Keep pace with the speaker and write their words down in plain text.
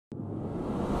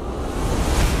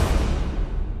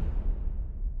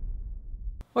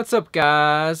What's up,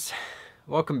 guys?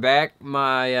 Welcome back.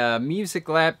 My music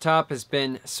laptop has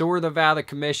been sort of out of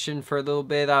commission for a little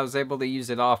bit. I was able to use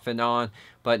it off and on,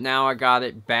 but now I got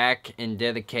it back and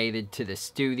dedicated to the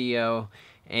studio,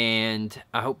 and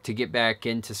I hope to get back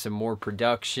into some more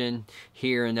production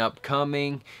here and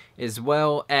upcoming, as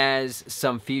well as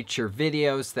some future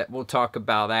videos that we'll talk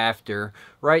about after.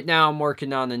 Right now I'm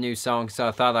working on a new song, so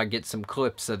I thought I'd get some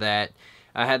clips of that.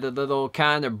 I had a little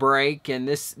kind of break, and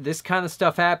this kind of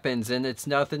stuff happens, and it's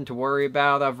nothing to worry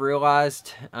about, I've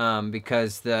realized,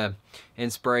 because the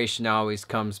inspiration always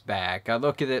comes back. I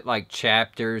look at it like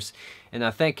chapters, and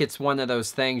I think it's one of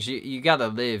those things you gotta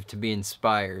live to be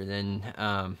inspired, and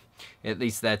at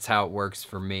least that's how it works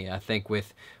for me. I think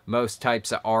with most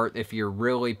types of art, if you're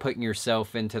really putting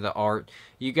yourself into the art,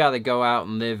 you gotta go out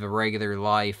and live a regular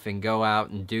life and go out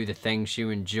and do the things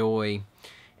you enjoy,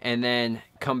 and then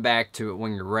come back to it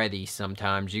when you're ready.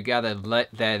 Sometimes you gotta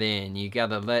let that in. You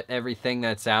gotta let everything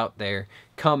that's out there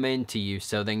come into you,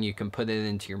 so then you can put it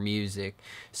into your music.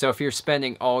 So if you're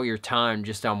spending all your time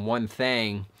just on one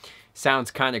thing, sounds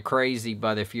kind of crazy,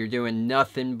 but if you're doing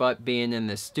nothing but being in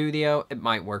the studio, it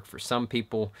might work for some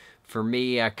people. For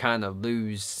me, I kind of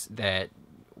lose that,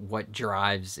 what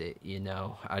drives it, you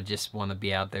know. I just want to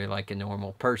be out there like a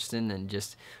normal person and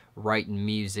just writing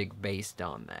music based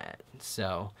on that.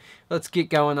 So let's get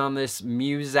going on this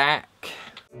music.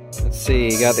 Let's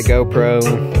see, got the GoPro.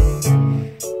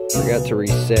 Forgot to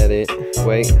reset it.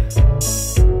 Wait,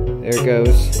 there it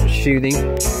goes, shooting.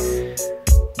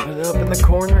 Put it up in the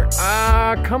corner.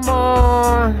 Ah, come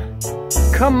on,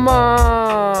 come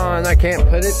on. I can't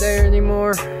put it there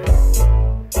anymore.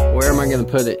 Where am I gonna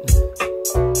put it?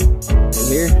 Right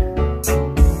here?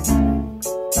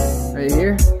 Right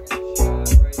here?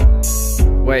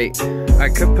 Wait, I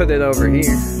could put it over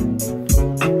here.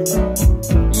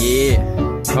 Yeah,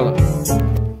 hold on.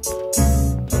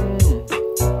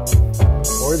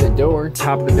 Or the door,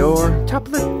 top of the door, top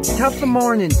of the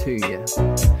morning to you.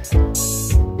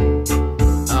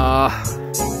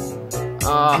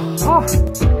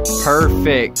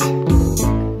 Perfect.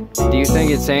 Do you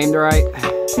think it's aimed right?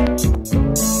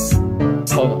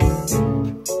 Hold on.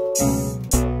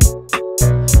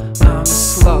 I'm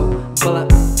slow,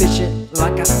 but efficient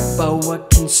like a boa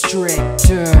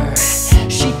constrictor.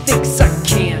 She thinks I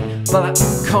can, but I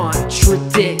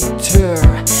contradict her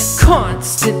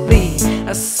constantly.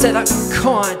 I said I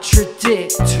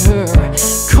contradict her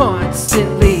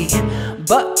constantly,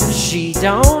 but she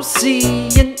don't see.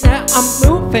 And now I'm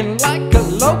moving like a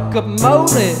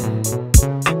locomotive.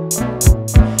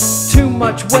 Too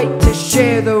much weight to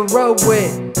share the road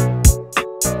with.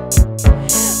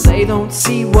 They don't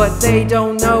see what they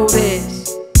don't notice.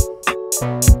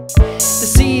 To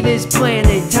see this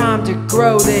planet, time to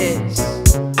grow this.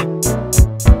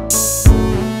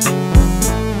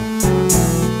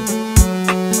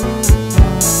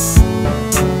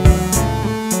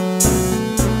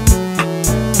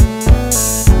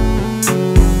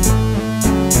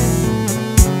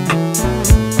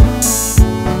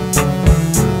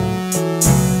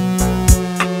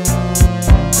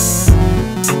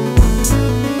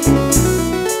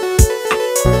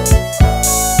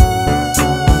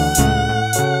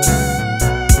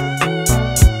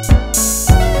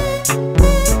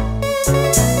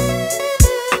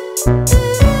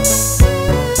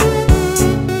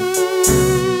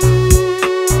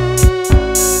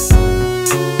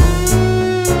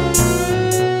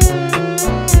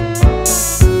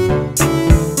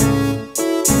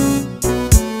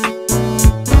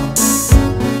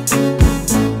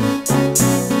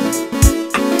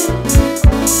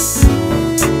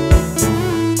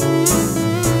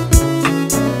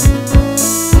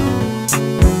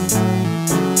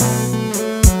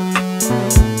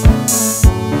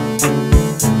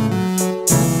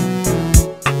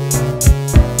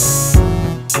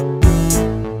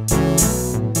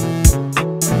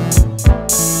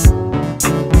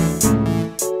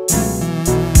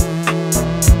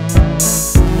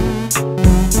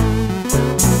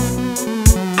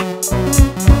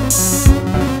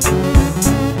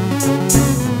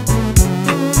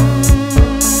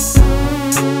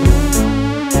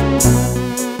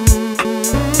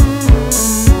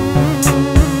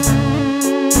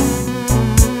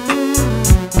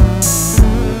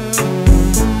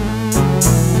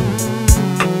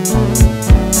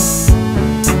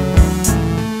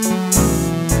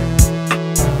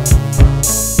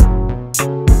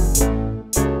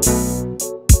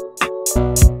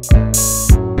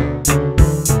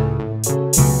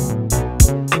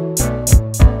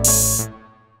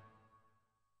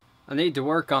 I need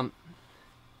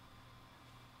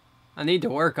to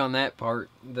work on that part,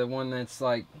 the one that's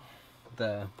like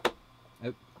the...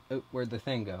 Oh, oh, where'd the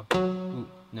thing go? Ooh,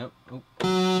 nope. Oh.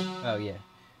 Oh, yeah.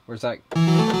 Where it's like...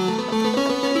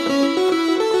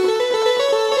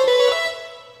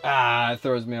 Ah, it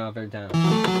throws me off every time.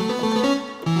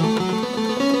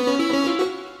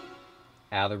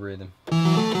 Out of rhythm.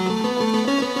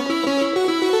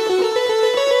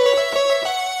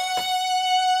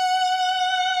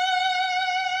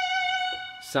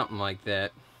 Something like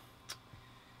that.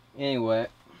 Anyway.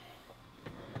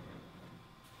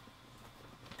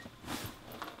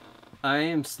 I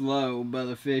am slow but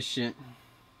efficient.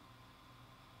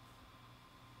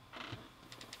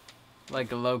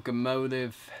 Like a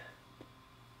locomotive.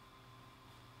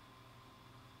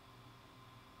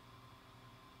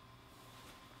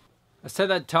 I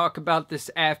said I'd talk about this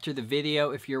after the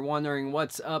video. If you're wondering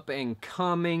what's up and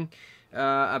coming,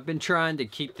 I've been trying to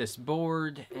keep this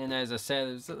board, and as I said,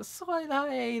 it was a slight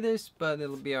hiatus, but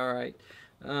it'll be alright.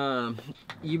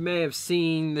 You may have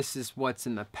seen This Is What's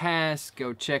in the Past.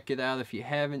 Go check it out if you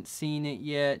haven't seen it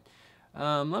yet.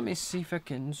 Let me see if I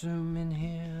can zoom in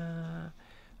here.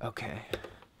 Okay.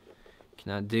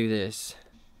 Can I do this?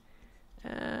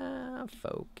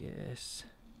 Focus.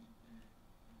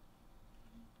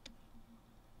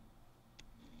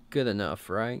 Good enough,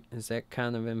 right? Is that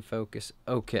kind of in focus?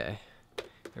 Okay.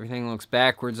 Everything looks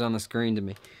backwards on the screen to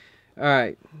me.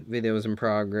 Alright, video's in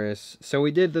progress. So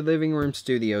we did the living room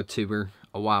studio tour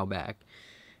a while back.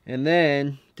 And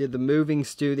then did the moving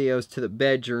studios to the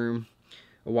bedroom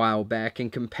a while back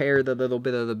and compared a little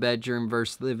bit of the bedroom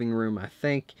versus living room, I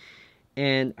think.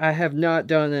 And I have not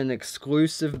done an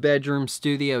exclusive bedroom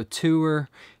studio tour,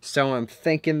 so I'm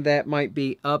thinking that might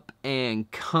be up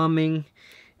and coming.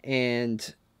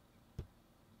 And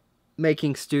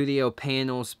making studio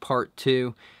panels part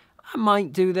 2. I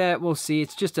might do that. We'll see.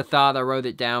 It's just a thought. I wrote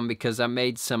it down because I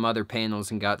made some other panels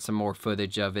and got some more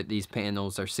footage of it. These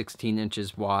panels are 16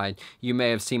 inches wide. You may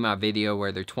have seen my video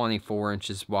where they're 24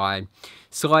 inches wide.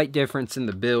 Slight difference in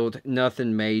the build.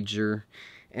 Nothing major.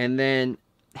 And then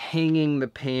hanging the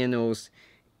panels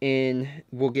in...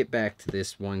 We'll get back to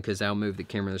this one because I'll move the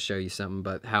camera to show you something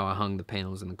about how I hung the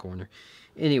panels in the corner.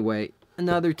 Anyway,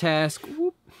 another task...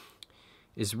 Whoop,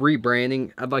 is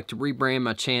rebranding. I'd like to rebrand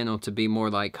my channel to be more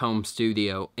like home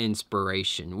studio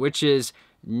inspiration, which is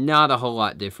not a whole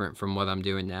lot different from what I'm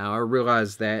doing now. I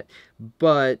realize that,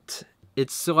 but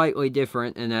it's slightly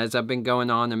different. And as I've been going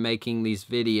on and making these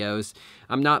videos,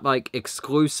 I'm not like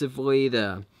exclusively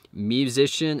the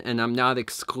musician, and I'm not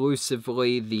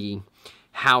exclusively the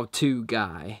how-to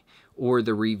guy or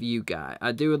the review guy.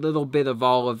 I do a little bit of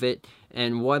all of it.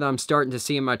 And what I'm starting to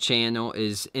see in my channel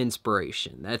is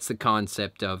inspiration. That's the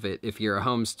concept of it. If you're a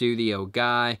home studio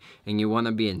guy and you want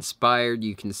to be inspired,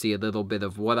 you can see a little bit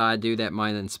of what I do that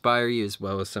might inspire you, as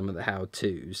well as some of the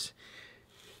how-tos.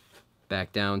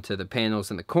 Back down to the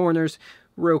panels in the corners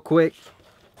real quick.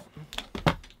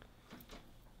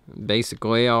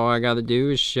 Basically, all I got to do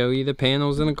is show you the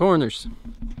panels in the corners.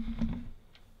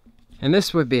 And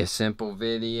this would be a simple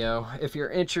video. If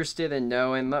you're interested in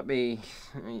knowing, let me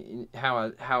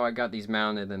how I got these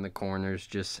mounted in the corners,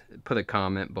 just put a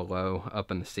comment below up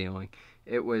in the ceiling.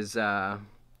 It was the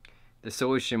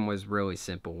solution was really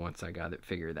simple once I got it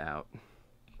figured out.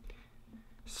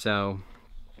 So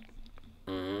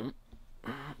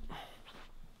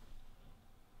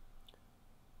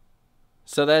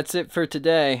that's it for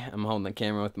today. I'm holding the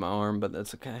camera with my arm, but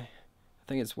that's okay. I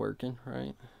think it's working,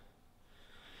 right?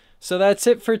 So that's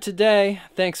it for today.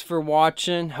 Thanks for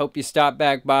watching. Hope you stop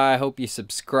back by. Hope you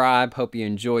subscribe. Hope you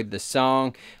enjoyed the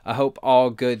song. I hope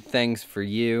all good things for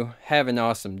you. Have an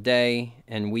awesome day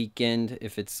and weekend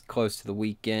if it's close to the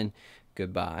weekend.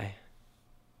 Goodbye.